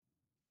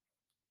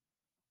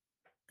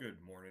Good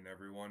morning,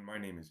 everyone. My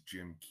name is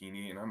Jim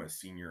Keeney, and I'm a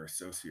senior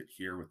associate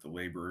here with the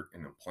Labor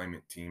and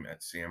Employment team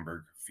at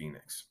Sandberg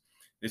Phoenix.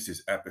 This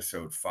is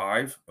episode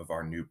 5 of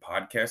our new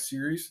podcast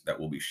series that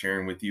will be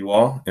sharing with you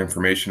all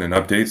information and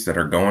updates that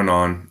are going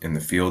on in the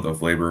field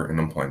of labor and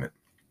employment.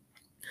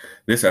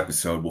 This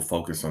episode will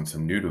focus on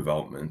some new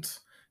developments,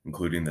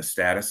 including the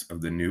status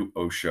of the new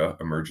OSHA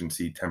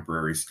Emergency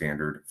Temporary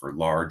Standard for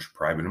large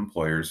private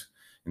employers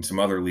and some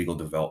other legal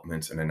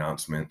developments and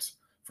announcements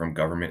from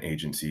government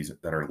agencies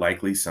that are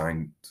likely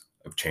signs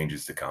of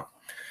changes to come,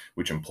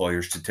 which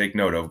employers should take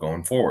note of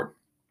going forward.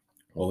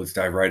 Well, let's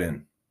dive right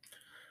in.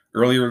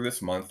 Earlier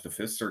this month, the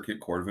Fifth Circuit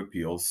Court of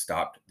Appeals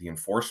stopped the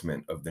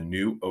enforcement of the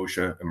new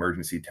OSHA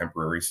Emergency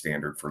Temporary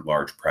Standard for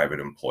large private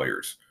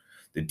employers,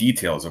 the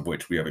details of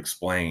which we have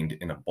explained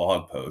in a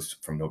blog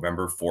post from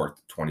November 4th,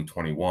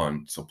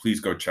 2021. So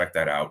please go check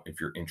that out if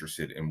you're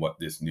interested in what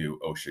this new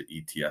OSHA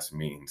ETS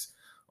means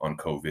on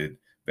COVID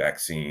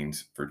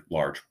vaccines for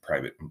large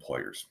private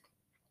employers.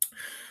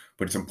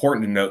 But it's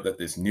important to note that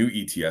this new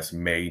ETS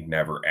may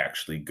never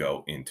actually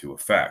go into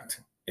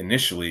effect.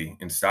 Initially,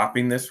 in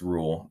stopping this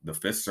rule, the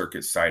Fifth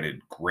Circuit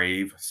cited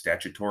grave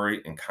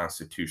statutory and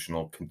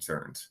constitutional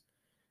concerns.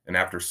 And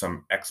after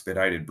some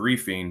expedited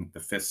briefing, the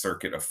Fifth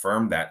Circuit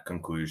affirmed that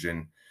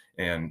conclusion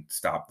and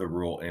stopped the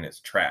rule in its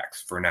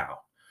tracks for now.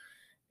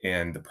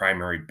 And the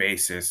primary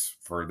basis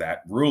for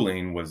that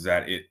ruling was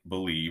that it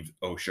believed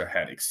OSHA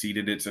had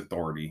exceeded its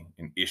authority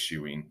in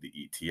issuing the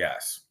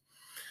ETS.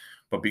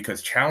 But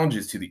because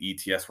challenges to the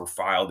ETS were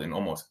filed in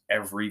almost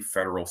every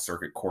federal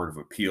circuit court of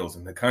appeals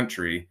in the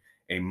country,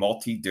 a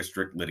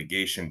multi-district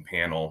litigation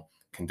panel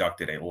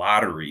conducted a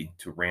lottery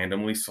to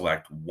randomly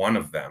select one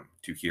of them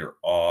to hear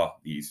all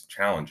these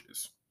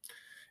challenges.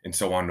 And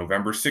so on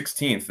November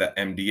 16th, the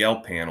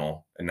MDL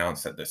panel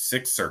announced that the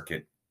Sixth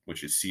Circuit,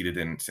 which is seated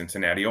in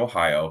Cincinnati,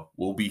 Ohio,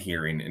 will be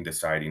hearing and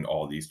deciding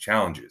all these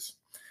challenges.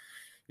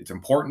 It's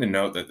important to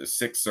note that the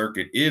Sixth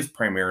Circuit is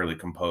primarily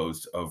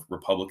composed of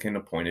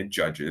Republican-appointed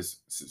judges,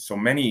 so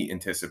many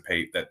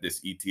anticipate that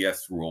this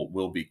ETS rule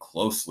will be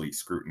closely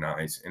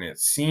scrutinized, and it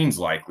seems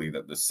likely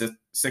that the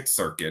Sixth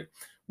Circuit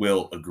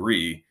will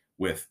agree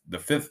with the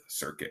Fifth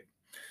Circuit.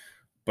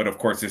 But of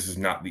course, this is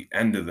not the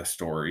end of the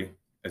story,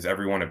 as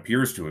everyone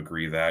appears to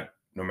agree that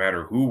no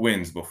matter who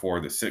wins before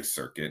the Sixth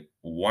Circuit,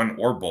 one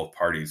or both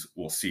parties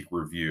will seek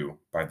review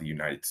by the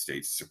United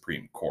States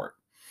Supreme Court.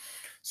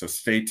 So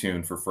stay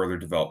tuned for further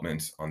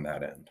developments on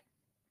that end.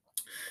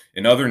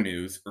 In other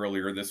news,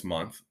 earlier this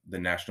month, the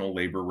National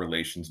Labor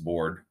Relations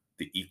Board,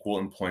 the Equal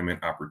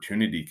Employment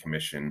Opportunity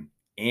Commission,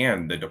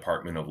 and the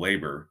Department of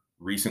Labor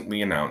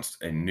recently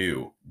announced a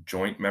new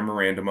joint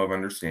memorandum of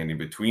understanding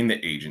between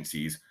the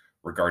agencies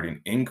regarding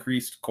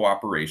increased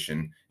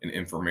cooperation and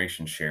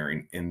information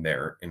sharing in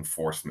their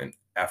enforcement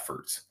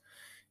efforts.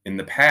 In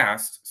the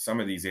past,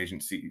 some of these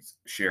agencies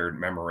shared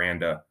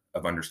memoranda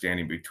of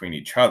understanding between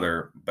each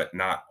other, but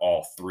not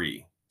all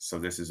three. So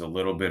this is a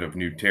little bit of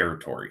new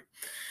territory.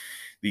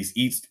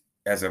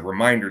 As a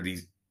reminder,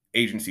 these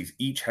agencies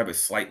each have a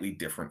slightly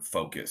different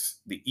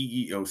focus. The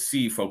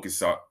EEOC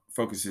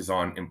focuses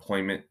on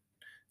employment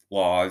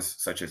laws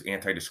such as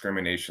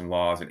anti-discrimination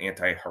laws and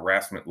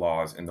anti-harassment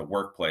laws in the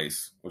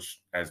workplace,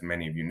 which, as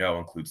many of you know,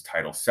 includes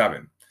Title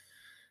VII.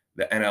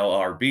 The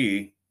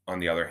NLRB, on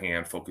the other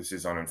hand,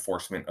 focuses on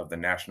enforcement of the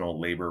National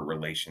Labor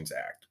Relations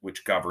Act,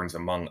 which governs,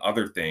 among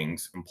other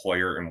things,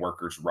 employer and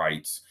workers'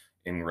 rights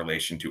in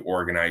relation to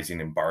organizing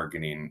and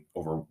bargaining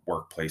over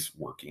workplace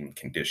working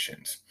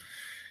conditions.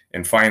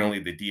 And finally,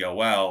 the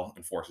DOL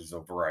enforces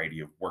a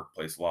variety of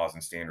workplace laws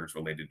and standards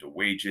related to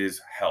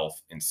wages,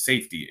 health, and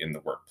safety in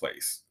the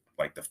workplace,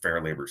 like the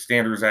Fair Labor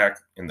Standards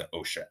Act and the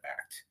OSHA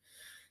Act.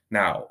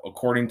 Now,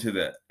 according to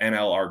the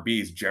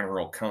NLRB's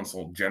General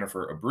Counsel,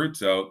 Jennifer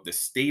Abruzzo, the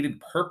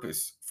stated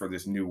purpose for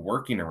this new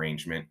working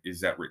arrangement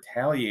is that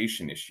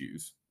retaliation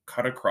issues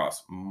cut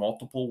across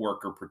multiple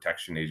worker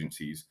protection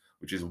agencies,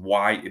 which is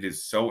why it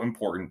is so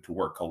important to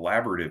work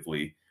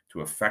collaboratively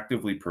to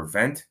effectively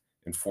prevent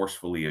and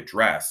forcefully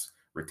address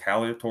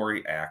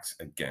retaliatory acts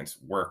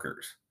against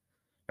workers.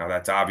 Now,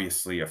 that's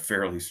obviously a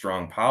fairly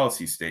strong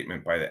policy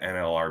statement by the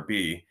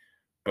NLRB,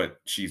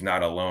 but she's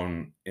not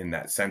alone in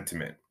that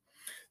sentiment.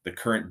 The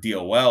current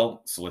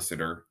DOL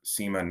solicitor,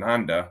 Seema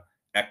Nanda,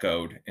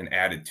 echoed and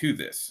added to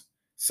this,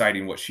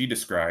 citing what she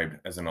described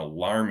as an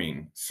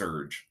alarming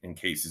surge in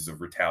cases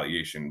of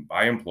retaliation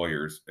by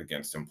employers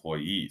against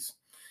employees.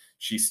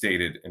 She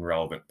stated in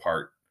relevant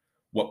part,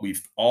 "What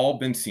we've all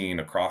been seeing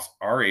across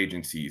our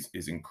agencies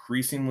is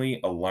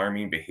increasingly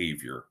alarming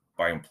behavior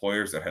by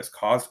employers that has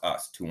caused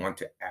us to want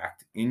to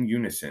act in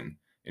unison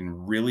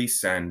and really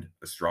send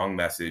a strong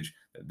message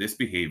that this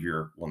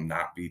behavior will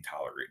not be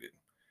tolerated."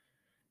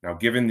 Now,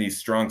 given these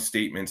strong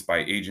statements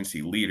by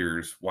agency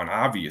leaders, one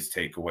obvious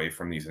takeaway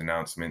from these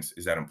announcements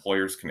is that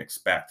employers can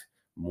expect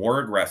more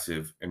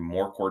aggressive and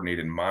more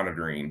coordinated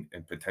monitoring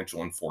and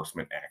potential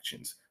enforcement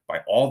actions by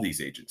all these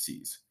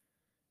agencies.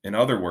 In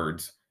other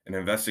words, an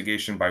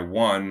investigation by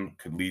one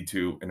could lead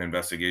to an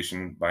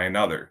investigation by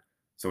another.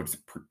 So it's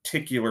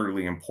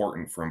particularly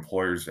important for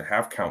employers to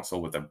have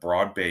counsel with a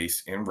broad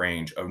base and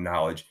range of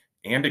knowledge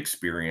and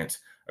experience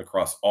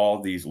across all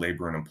these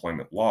labor and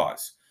employment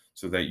laws,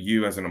 so that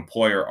you as an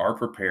employer are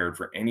prepared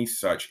for any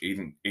such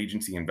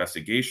agency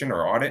investigation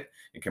or audit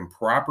and can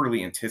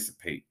properly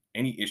anticipate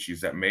any issues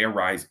that may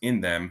arise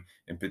in them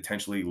and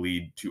potentially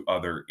lead to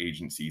other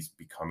agencies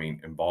becoming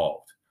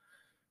involved.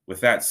 With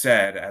that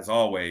said, as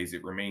always,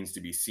 it remains to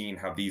be seen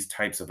how these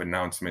types of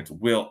announcements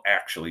will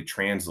actually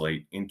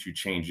translate into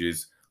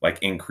changes like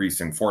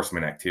increased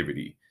enforcement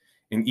activity.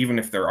 And even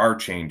if there are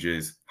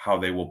changes, how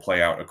they will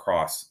play out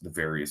across the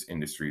various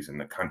industries in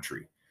the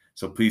country.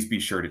 So please be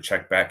sure to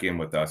check back in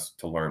with us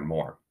to learn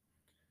more.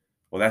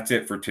 Well, that's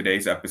it for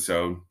today's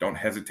episode. Don't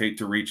hesitate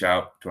to reach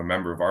out to a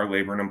member of our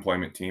labor and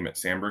employment team at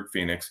Sandberg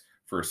Phoenix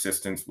for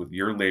assistance with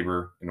your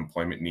labor and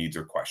employment needs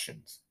or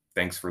questions.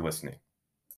 Thanks for listening.